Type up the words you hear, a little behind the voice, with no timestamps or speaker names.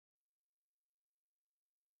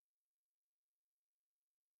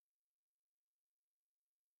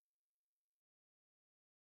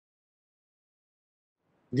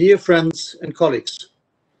Dear friends and colleagues,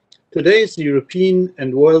 today is the European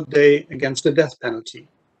and World Day against the death penalty.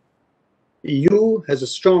 The EU has a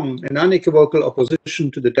strong and unequivocal opposition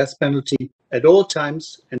to the death penalty at all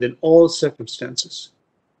times and in all circumstances.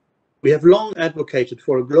 We have long advocated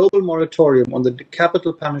for a global moratorium on the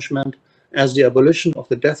capital punishment, as the abolition of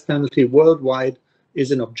the death penalty worldwide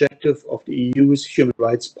is an objective of the EU's human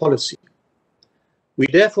rights policy. We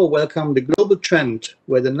therefore welcome the global trend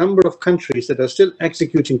where the number of countries that are still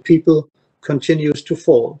executing people continues to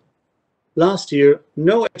fall. Last year,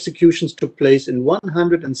 no executions took place in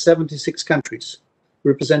 176 countries,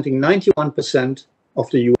 representing 91% of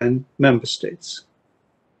the UN member states.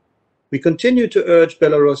 We continue to urge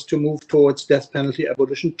Belarus to move towards death penalty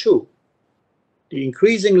abolition too. The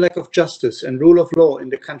increasing lack of justice and rule of law in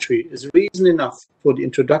the country is reason enough for the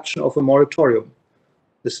introduction of a moratorium.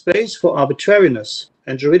 The space for arbitrariness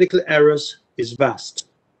and juridical errors is vast.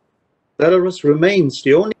 Belarus remains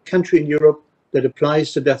the only country in Europe that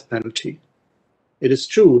applies the death penalty. It is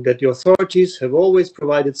true that the authorities have always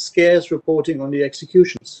provided scarce reporting on the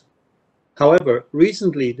executions. However,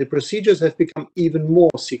 recently the procedures have become even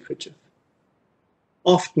more secretive.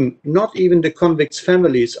 Often, not even the convicts'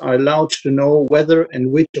 families are allowed to know whether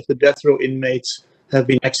and which of the death row inmates have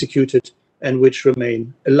been executed and which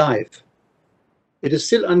remain alive. It is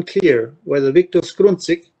still unclear whether Viktor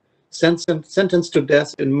Skruncik, sentenced to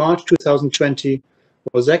death in March 2020,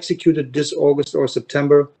 was executed this August or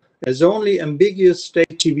September, as only ambiguous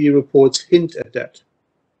state TV reports hint at that.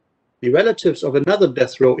 The relatives of another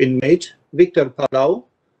death row inmate, Victor Palau,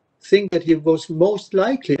 think that he was most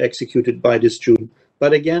likely executed by this June,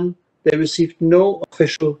 but again, they received no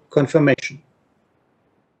official confirmation.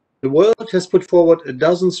 The world has put forward a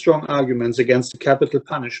dozen strong arguments against the capital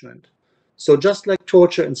punishment. So just like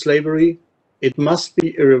torture and slavery, it must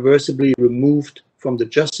be irreversibly removed from the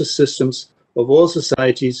justice systems of all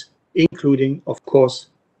societies, including, of course,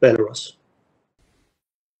 Belarus.